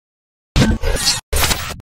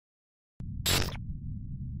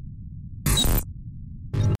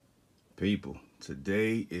People,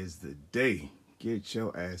 today is the day. Get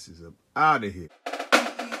your asses up out of here.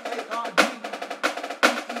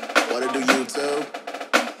 What it do, YouTube?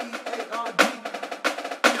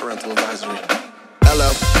 Parental advisory.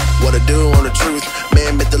 Hello, what it do on the truth?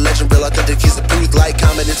 Man, myth, the legend, real authentic, he's the booth. Like,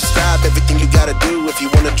 comment, and subscribe. Everything you gotta do if you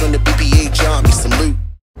wanna join the BPH army. Salute.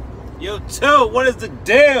 YouTube, what is the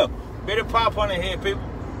deal? Better pop on in here, people.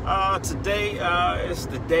 Today is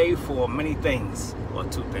the day for many things. Well,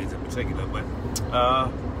 two things in particular, but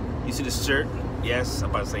you see the shirt. Yes, I'm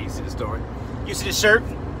about to say you see the story. You see the shirt.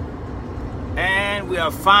 And we are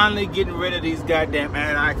finally getting rid of these goddamn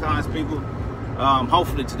Ad Icons, people.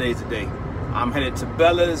 Hopefully today's the day. I'm headed to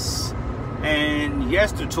Bella's and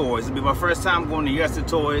Yester Toys. It'll be my first time going to Yester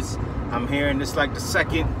Toys. I'm here, and it's like the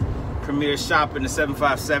second premier shop in the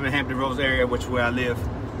 757 Hampton Roads area, which is where I live,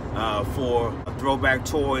 for throwback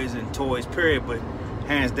toys and toys, period. But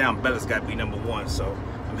hands down, Bella's got to be #1. So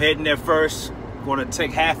I'm heading there first. Going to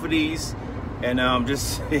take half of these and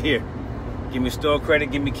just here. Give me store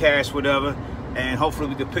credit, give me cash, whatever. And hopefully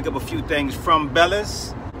we can pick up a few things from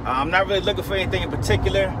Bella's. I'm not really looking for anything in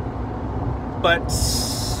particular, but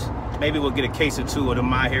maybe we'll get a case or two of the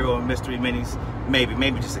My Hero and Mystery Minis.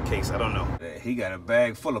 Maybe just a case, I don't know. He got a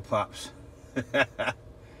bag full of pops. I'm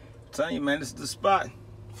telling you, man, this is the spot.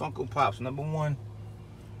 Funko Pops, #1.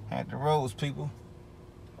 Hampton Roads, people.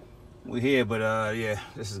 We're here, but yeah,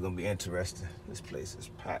 this is gonna be interesting. This place is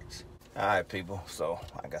packed. All right, people, so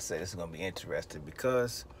like I said, this is gonna be interesting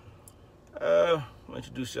because I'll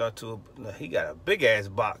introduce y'all to he got a big ass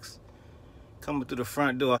box coming through the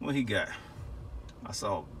front door. What he got? I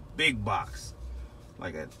saw a big box,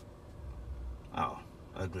 like a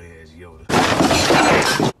ugly ass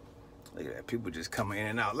Yoda. Look at that, people just coming in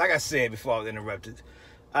and out. Like I said before I was interrupted,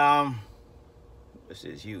 this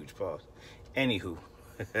is huge, pause. Anywho,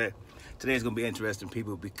 today's gonna be interesting,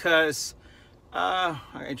 people, because I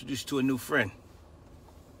introduced you to a new friend,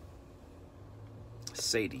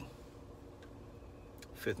 Sadie,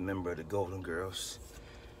 5th member of the Golden Girls.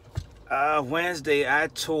 Wednesday, I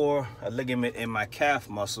tore a ligament in my calf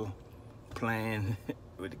muscle playing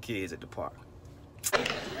with the kids at the park.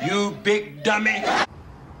 You big dummy!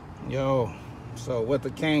 Yo, so with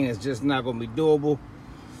the cane is just not gonna be doable.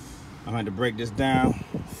 I'm going to break this down,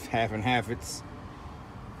 half and half it's,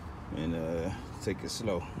 and take it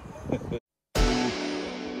slow.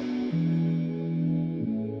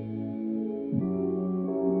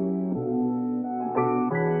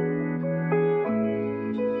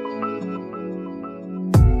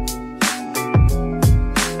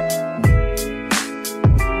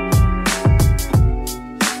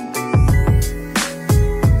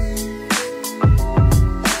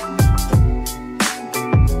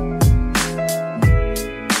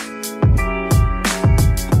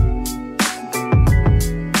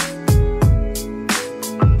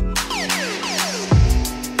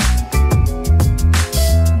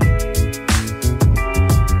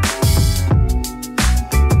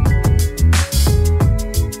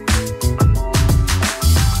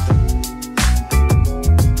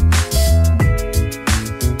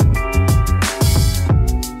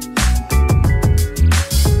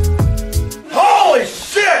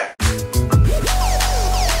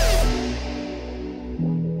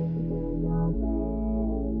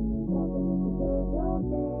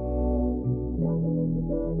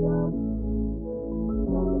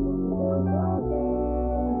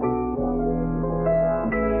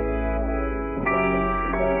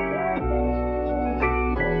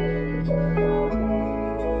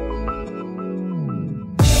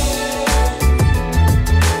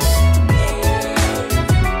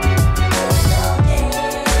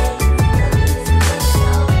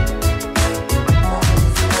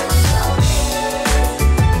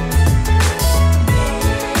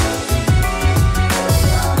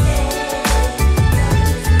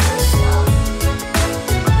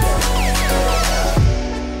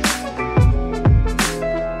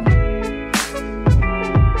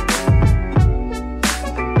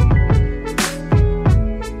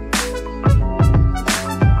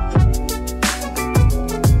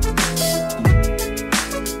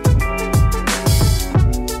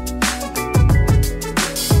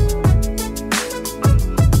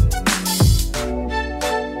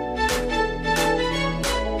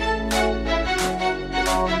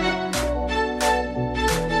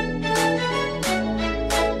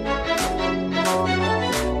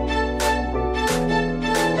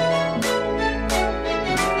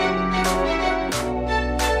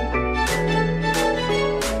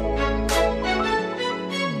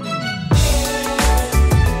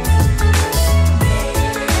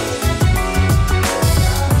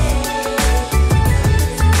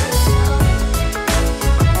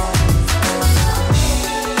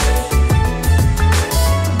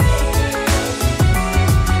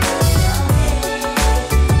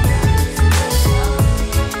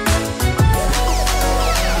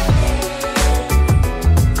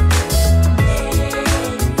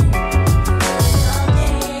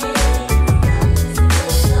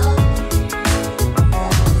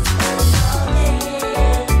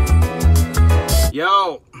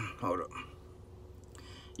 Hold up.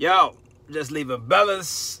 Yo, just leaving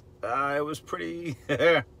Bella's. It was pretty...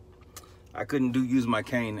 I couldn't use my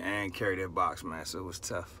cane and carry that box, man, so it was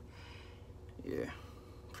tough. Yeah,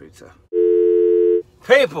 pretty tough.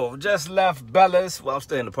 People, just left Bella's. Well, I'm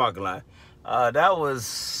still in the parking lot. That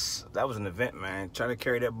was an event, man. Trying to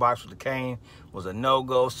carry that box with the cane was a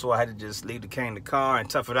no-go, so I had to just leave the cane in the car and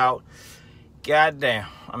tough it out. God damn,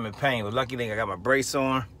 I'm in pain. But lucky thing, I got my brace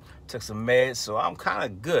on, took some meds, so I'm kind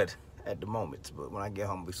of good at the moment. But when I get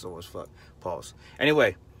home, I'll be sore as fuck. Pause.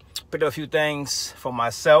 Anyway, picked up a few things for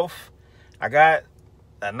myself. I got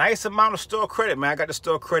a nice amount of store credit, man. I got the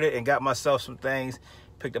store credit and got myself some things.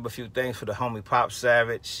 Picked up a few things for the homie Pop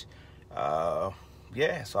Savage.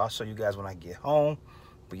 Yeah, so I'll show you guys when I get home.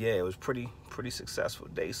 But yeah, it was pretty successful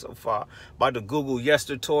day so far. About to Google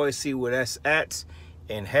Yester Toys, see where that's at,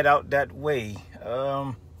 and head out that way.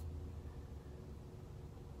 Yeah,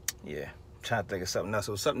 I'm trying to think of something else.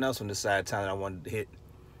 There was something else on this side of town that I wanted to hit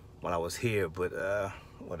when I was here, but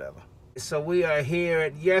whatever. So we are here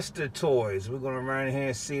at Yester Toys. We're gonna run in here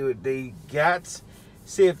and see what they got,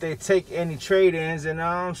 see if they take any trade-ins,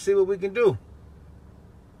 and see what we can do.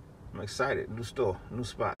 I'm excited. New store, new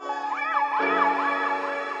spot.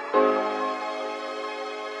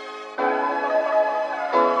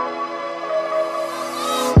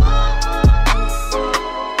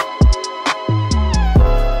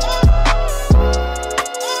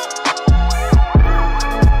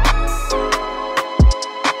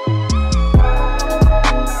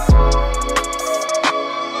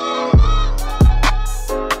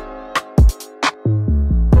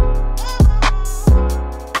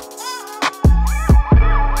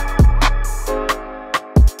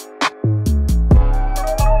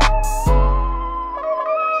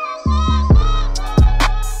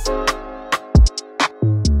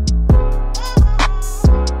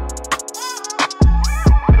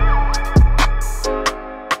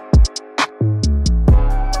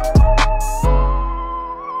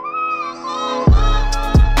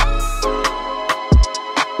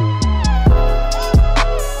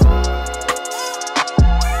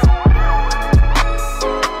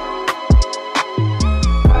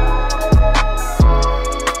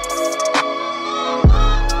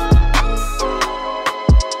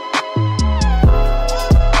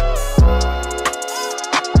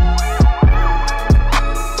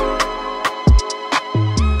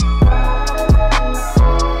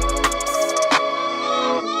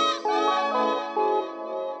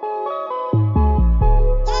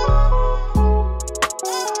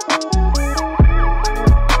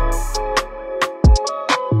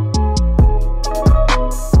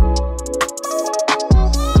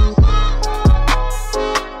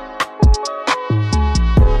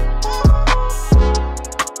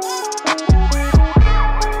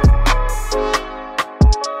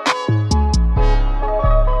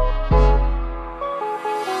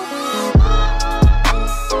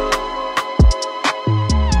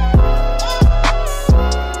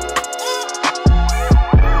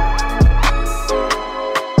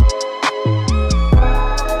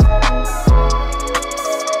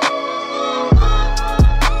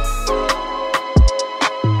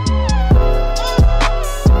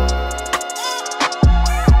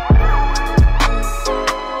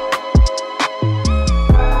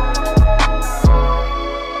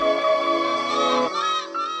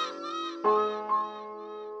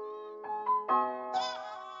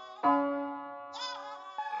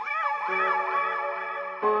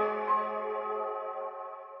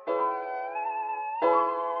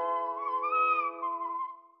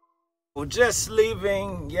 Well, just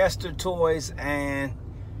leaving Yester Toys and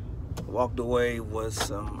walked away with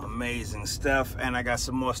some amazing stuff, and I got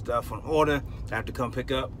some more stuff on order I have to come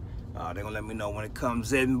pick up. They're gonna let me know when it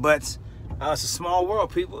comes in, but it's a small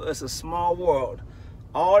world, people. It's a small world.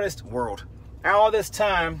 All this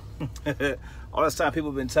time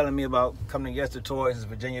people have been telling me about coming to Yester Toys. It's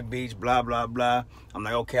Virginia Beach, blah blah blah. I'm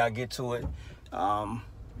like, okay, I'll get to it.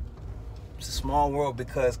 It's a small world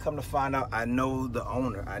because, come to find out, I know the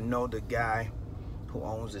owner. I know the guy who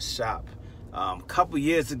owns the shop. A couple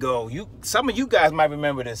years ago, some of you guys might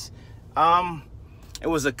remember this. It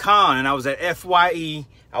was a con, and I was at FYE.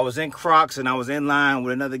 I was in Crocs, and I was in line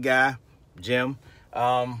with another guy, Jim.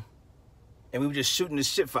 And we were just shooting this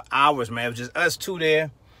shit for hours, man. It was just us two there.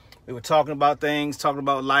 We were talking about things, talking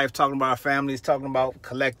about life, talking about our families, talking about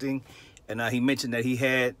collecting. And he mentioned that he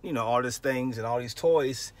had, you know, all these things and all these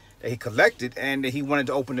toys that he collected, and that he wanted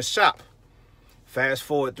to open a shop. Fast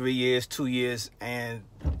forward 3 years, 2 years, and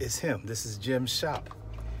it's him. This is Jim's shop.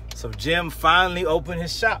 So Jim finally opened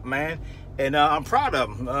his shop, man. And I'm proud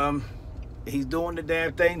of him. He's doing the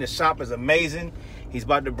damn thing. The shop is amazing. He's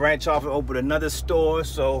about to branch off and open another store.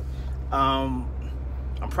 So I'm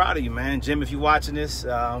proud of you, man. Jim, if you're watching this,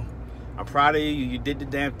 I'm proud of you. You did the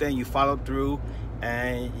damn thing. You followed through,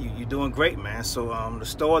 and you're doing great, man. So the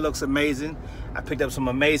store looks amazing. I picked up some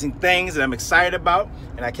amazing things that I'm excited about,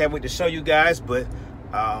 and I can't wait to show you guys. But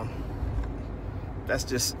that's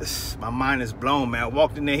just, my mind is blown, man. I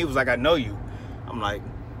walked in there, he was like, I know you. I'm like,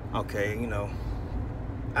 okay, you know,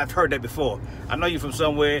 I've heard that before. I know you from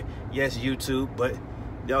somewhere. Yes, YouTube. But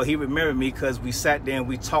yo, he remembered me because we sat there and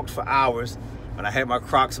we talked for hours when I had my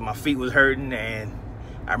Crocs and my feet was hurting. And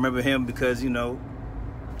I remember him because, you know,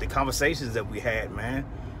 the conversations that we had, man.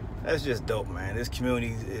 That's just dope, man. This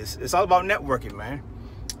community it's all about networking, man.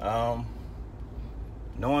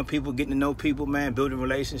 Knowing people, getting to know people, man, building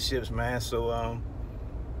relationships, man. So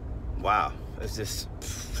wow, it's just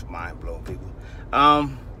mind-blowing, people.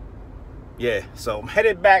 Yeah, so I'm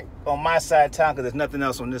headed back on my side of town because there's nothing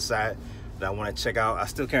else on this side that I want to check out. I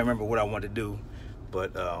still can't remember what I want to do,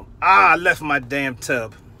 but I left my damn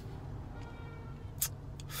tub.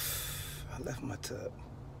 I left my tub.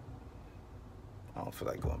 I don't feel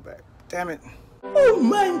like going back. Damn it. Oh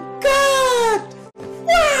my God!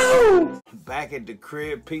 Wow! Back at the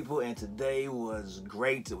crib, people, and today was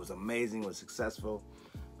great. It was amazing. It was successful.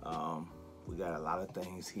 We got a lot of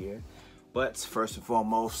things here. But first and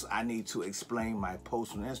foremost, I need to explain my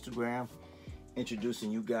post on Instagram, introducing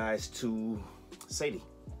you guys to Sadie.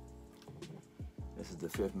 This is the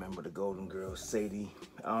 5th member of the Golden Girls, Sadie.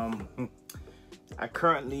 I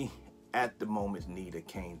currently, at the moment, need a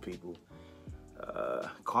cane, people.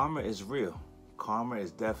 Karma is real. Karma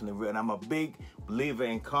is definitely real. And I'm a big believer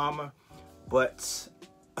in karma, but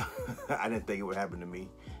I didn't think it would happen to me.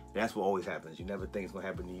 That's what always happens. You never think it's gonna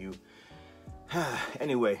happen to you.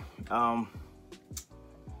 Anyway, I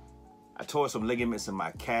tore some ligaments in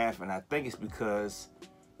my calf, and I think it's because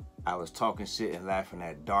I was talking shit and laughing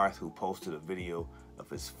at Darth, who posted a video of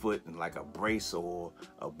his foot in like a brace or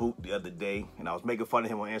a boot the other day, and I was making fun of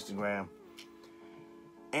him on Instagram.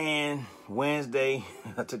 And Wednesday,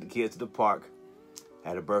 I took the kids to the park. I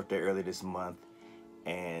had a birthday early this month,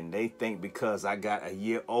 and they think because I got a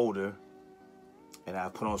year older and I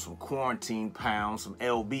put on some quarantine pounds, some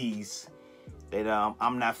LBs, that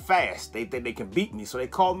I'm not fast. They think they can beat me, so they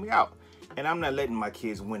called me out. And I'm not letting my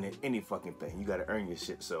kids win at any fucking thing. You gotta earn your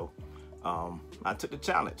shit. So I took the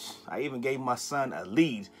challenge. I even gave my son a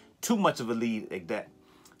lead, too much of a lead like that.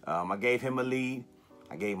 I gave him a lead.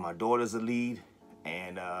 I gave my daughters a lead.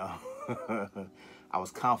 And I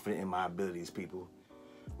was confident in my abilities, people.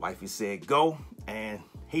 Wifey said go, and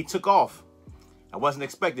he took off. I wasn't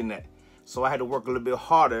expecting that. So I had to work a little bit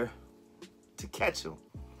harder to catch him.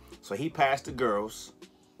 So he passed the girls.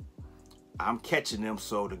 I'm catching them,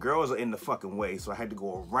 so the girls are in the fucking way. So I had to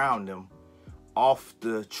go around them, off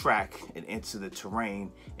the track and into the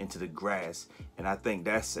terrain, into the grass. And I think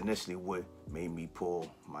that's initially what made me pull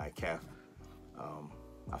my calf.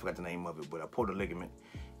 I forgot the name of it, but I pulled a ligament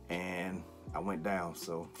and I went down.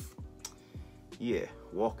 So yeah,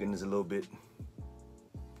 walking is a little bit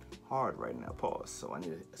hard right now, pause. So I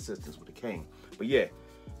need assistance with a cane. But yeah,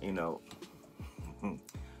 you know, I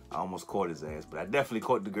almost caught his ass, but I definitely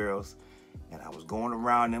caught the girls, and I was going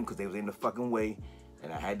around them because they was in the fucking way,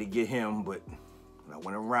 and I had to get him. But when I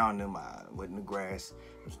went around them, I went in the grass.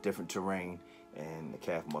 It was different terrain, and the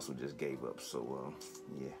calf muscle just gave up. So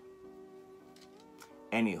yeah.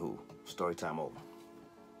 Anywho, story time over.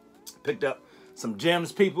 Picked up some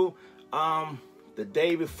gems, people. The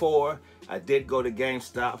day before, I did go to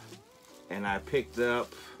GameStop, and I picked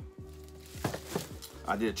up,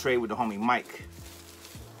 I did a trade with the homie Mike.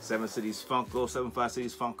 75 Cities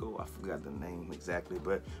Funko. I forgot the name exactly,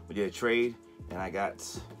 but we did a trade, and I got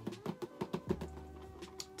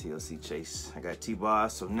TLC Chase. I got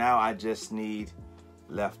T-Boss, so now I just need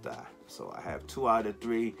left eye. So I have 2 out of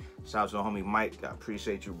 3. Shout out to the homie Mike. I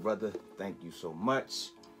appreciate you, brother. Thank you so much.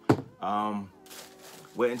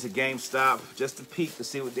 Went into GameStop just to peek to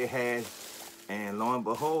see what they had. And lo and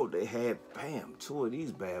behold, they had, bam, 2 of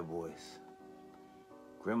these bad boys.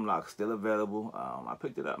 Grimlock still available. I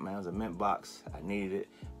picked it up, man. It was a mint box. I needed it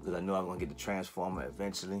because I knew I was going to get the Transformer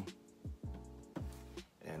eventually.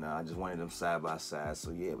 And I just wanted them side by side.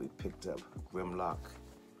 So yeah, we picked up Grimlock.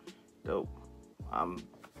 Dope. I'm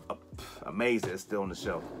amazed that it's still on the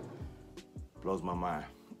shelf. Blows my mind.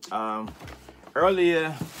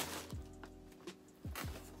 Earlier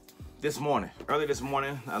this morning,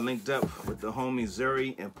 I linked up with the homies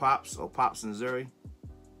Zuri and Pops, or Pops and Zuri.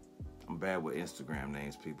 I'm bad with Instagram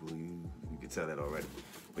names, people. You can tell that already.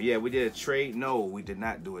 But yeah, we did a trade. No, we did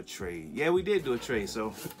not do a trade. Yeah, we did do a trade.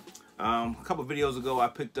 So a couple videos ago, I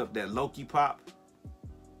picked up that Loki pop.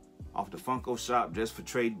 off the Funko shop just for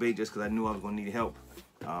trade bait, just because I knew I was gonna need help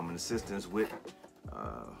and assistance with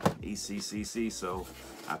ECCC. So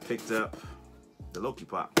I picked up the Loki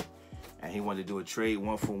Pop, and he wanted to do a trade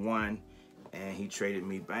 1-for-1, and he traded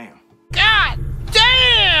me, bam. God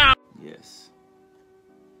damn! Yes.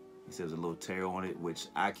 He says a little tail on it, which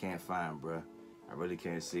I can't find, bruh. I really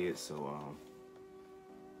can't see it, so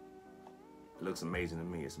it looks amazing to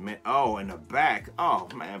me. It's meant, oh, in the back. Oh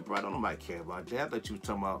man, bro, don't nobody care about that. I thought you were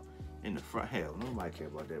talking about in the front. Hell, nobody care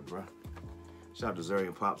about that, bro. Shout out to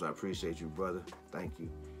Zurian Pops. I appreciate you, brother. Thank you.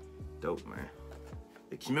 Dope, man.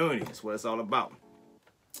 The community is what it's all about.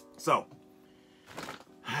 So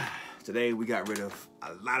today we got rid of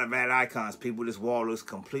a lot of Ad Icons, people. This wall looks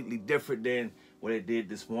completely different than what it did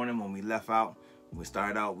this morning when we left out. When we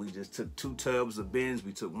started out, we just took 2 tubs of bins.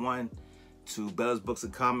 We took one to Bella's Books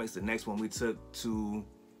and Comics. The next one we took to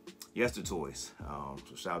Yester Toys.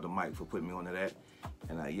 So shout out to Mike for putting me onto that.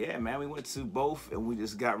 And yeah, man, we went to both and we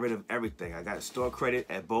just got rid of everything. I got store credit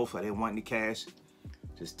at both. I didn't want any cash.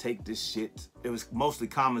 Just take this shit. It was mostly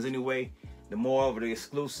commons anyway. The more of the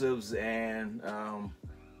exclusives and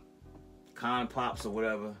con pops or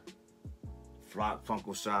whatever, Flock,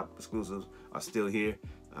 Funko Shop exclusives are still here.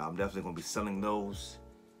 I'm definitely gonna be selling those.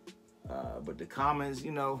 But the commons,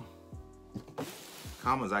 you know,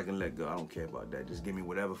 commons I can let go. I don't care about that. Just give me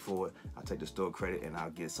whatever for it. I'll take the store credit and I'll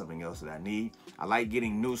get something else that I need. I like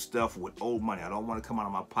getting new stuff with old money. I don't want to come out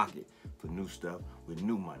of my pocket for new stuff with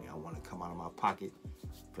new money. I want to come out of my pocket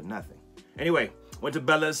for nothing. Anyway, went to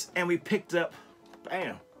Bella's and we picked up,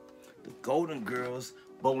 bam, the Golden Girls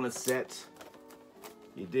bowling set.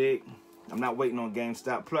 You dig? I'm not waiting on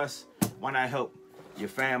GameStop. Plus, why not help your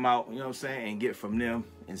fam out, you know what I'm saying, and get from them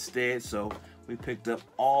instead? So we picked up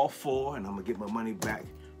all 4, and I'm gonna get my money back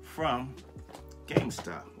from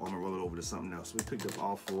GameStop. Or I'm gonna roll it over to something else. We picked up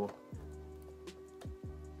all 4.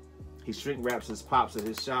 He shrink wraps his pops at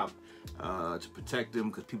his shop to protect them,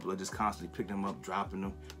 because people are just constantly picking them up, dropping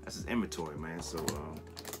them. That's his inventory, man. So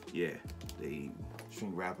yeah, they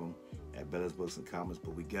shrink wrap them at Bella's Books and Comics,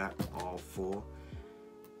 but we got all 4.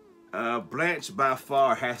 Blanche by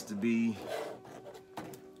far has to be,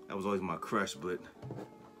 that was always my crush, but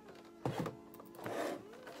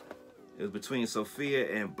it was between Sophia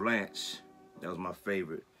and Blanche. That was my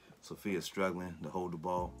favorite. Sophia's struggling to hold the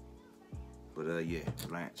ball, but yeah,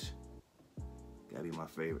 Blanche gotta be my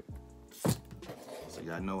favorite. So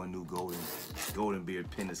y'all know a new golden beard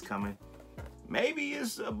pin is coming. Maybe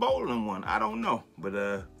it's a bowling one, I don't know. But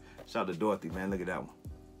shout out to Dorothy, man. Look at that one.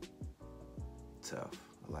 Tough.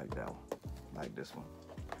 I like that one. I like this one.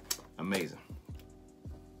 Amazing.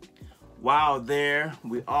 While there,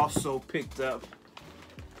 we also picked up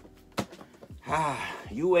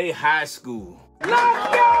UA High School. Let's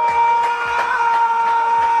go!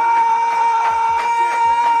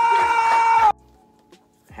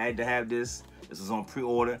 Had to have this. This was on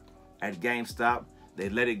pre-order at GameStop. They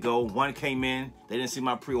let it go. One came in. They didn't see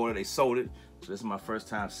my pre-order. They sold it. So this is my first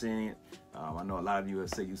time seeing it. I know a lot of you have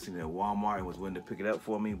said you've seen it at Walmart and was willing to pick it up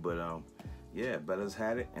for me, but yeah, Bella's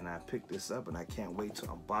had it, and I picked this up, and I can't wait to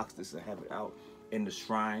unbox this and have it out in the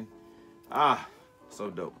shrine. So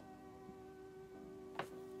dope.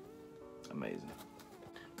 Amazing.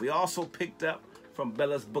 We also picked up from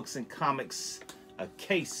Bella's Books and Comics a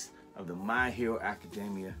case of the My Hero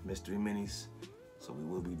Academia Mystery Minis. So we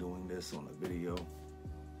will be doing this on a video.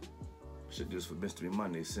 Should do this for Mystery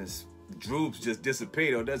Monday, since Droops just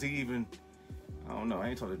disappeared, or does he even? I don't know. I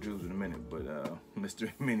ain't talking to Droops in a minute, but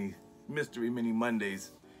Mystery Mini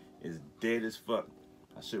Mondays is dead as fuck.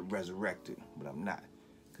 I should resurrect it, but I'm not,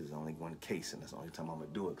 because it's only one case, and that's the only time I'm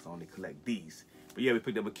gonna do it, because I only collect these. But yeah, we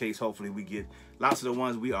picked up a case. Hopefully we get lots of the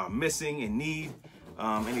ones we are missing and need.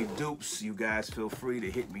 Any dupes, you guys feel free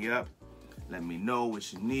to hit me up. Let me know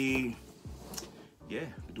what you need. Yeah,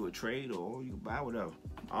 we do a trade, or you can buy whatever.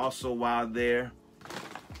 Also, while there,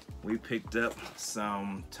 we picked up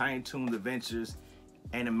some Tiny Toons Adventures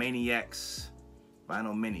Animaniacs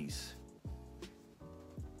vinyl minis.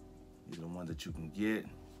 These are the ones that you can get.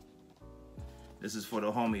 This is for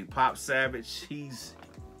the homie Pop Savage. He's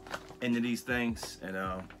into these things, and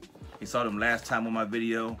he saw them last time on my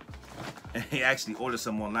video, and he actually ordered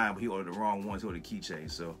some online, but he ordered the wrong ones. He ordered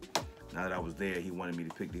keychains. So now that I was there, he wanted me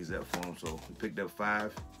to pick these up for him. So we picked up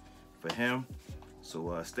 5 for him.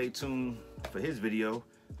 So stay tuned for his video.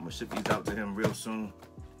 I'm gonna ship these out to him real soon.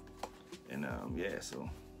 And yeah, so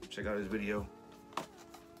check out his video.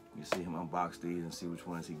 You see him unbox these and see which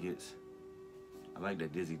ones he gets. I like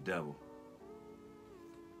that Dizzy Devil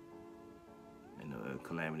and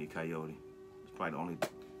Calamity Coyote. It's probably the only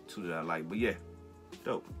 2 that I like, but yeah,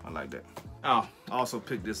 dope. I like that. Oh, I also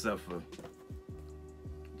picked this up for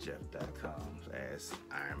Jeff.com as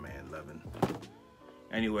Iron Man loving.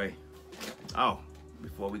 Anyway, oh,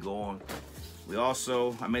 before we go on,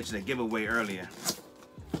 I mentioned a giveaway earlier.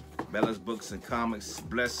 Bella's Books and Comics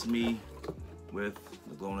blessed me with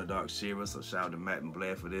the Glow in the Dark Shira, so shout out to Matt and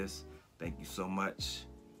Blair for this. Thank you so much.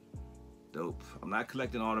 Dope. I'm not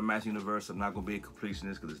collecting all the Master Universe. I'm not going to be a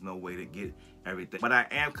completionist because there's no way to get everything. But I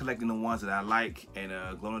am collecting the ones that I like, and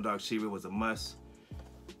Glow in the Dark Shira was a must.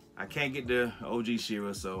 I can't get the OG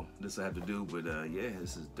Shira, so this I have to do, but yeah,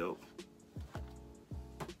 this is dope.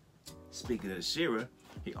 Speaking of the Shira,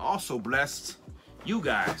 he also blessed you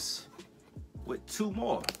guys with 2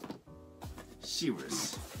 more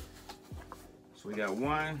Shiras. So we got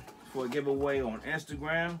one for a giveaway on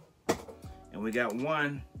Instagram, and we got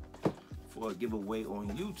one for a giveaway on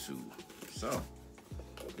YouTube. So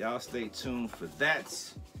y'all stay tuned for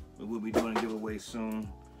that. We will be doing a giveaway soon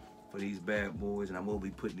for these bad boys, and I will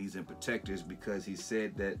be putting these in protectors because he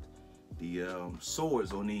said that the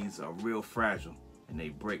swords on these are real fragile and they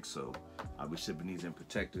break, so I'll be shipping these in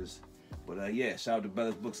protectors. But yeah, shout out to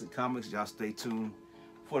Bella's Books and Comics. Y'all stay tuned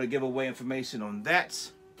for the giveaway information on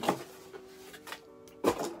that.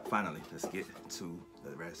 Finally, let's get to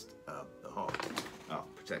the rest of the haul. Oh,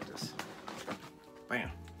 protectors. Bam.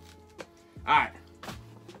 All right.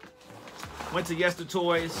 Went to Yester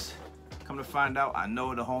Toys. Come to find out, I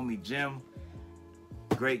know the homie Jim.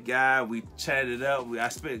 Great guy. We chatted it up. I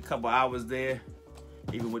spent a couple hours there,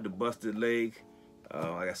 even with the busted leg.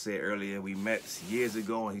 Like I said earlier, we met years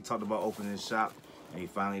ago, and he talked about opening his shop, and he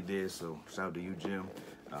finally did. So shout out to you, Jim.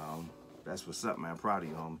 That's what's up, man. I'm proud of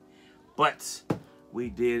you, homie. But we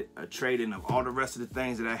did a trade-in of all the rest of the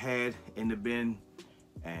things that I had in the bin,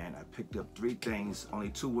 and I picked up 3 things. Only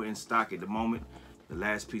 2 were in stock at the moment. The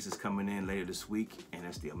last piece is coming in later this week, and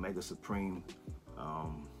that's the Omega Supreme.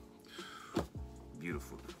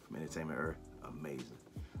 Beautiful from Entertainment Earth. Amazing.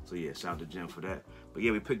 So yeah, shout out to Jim for that. But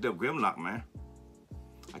yeah, we picked up Grimlock, man.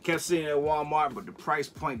 I kept seeing it at Walmart, but the price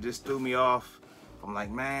point just threw me off. I'm like,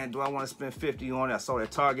 man, do I want to spend $50 on it? I saw it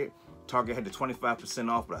at Target. Target had the 25%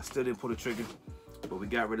 off, but I still didn't pull the trigger. But we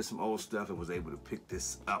got rid of some old stuff and was able to pick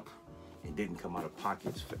this up. It didn't come out of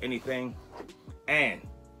pockets for anything. And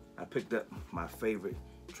I picked up my favorite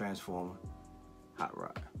Transformer Hot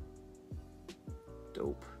Rod.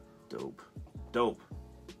 Dope, dope, dope.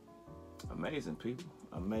 Amazing, people.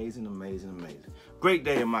 Amazing, amazing, amazing. Great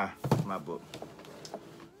day in my book.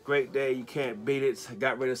 Great day, you can't beat it. I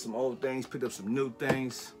got rid of some old things, picked up some new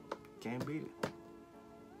things. Can't beat it.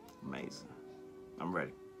 Amazing. I'm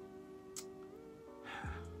ready.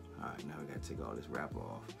 All right, now we gotta take all this wrapper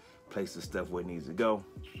off. Place the stuff where it needs to go.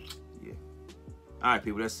 Yeah. All right,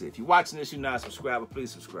 people, that's it. If you're watching this, you're not a subscriber,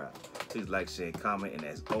 please subscribe. Please like, share, and comment. And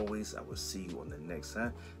as always, I will see you on the next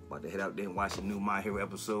time. About to head out there and watch a new My Hero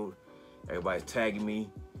episode. Everybody's tagging me.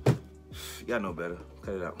 Y'all know better.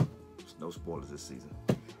 Cut it out. There's no spoilers this season.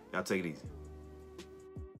 Y'all take it easy.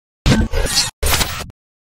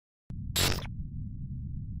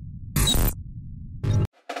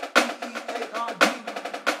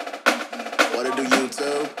 What to do,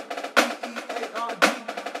 YouTube?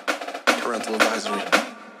 Parental advisory.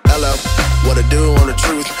 Hello, what to do on the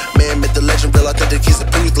truth? Man, myth, the legend, real authentic, he's the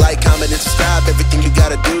truth. Like, comment, and subscribe. Everything you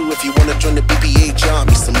gotta do if you wanna join the BPA jump.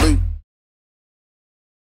 Me some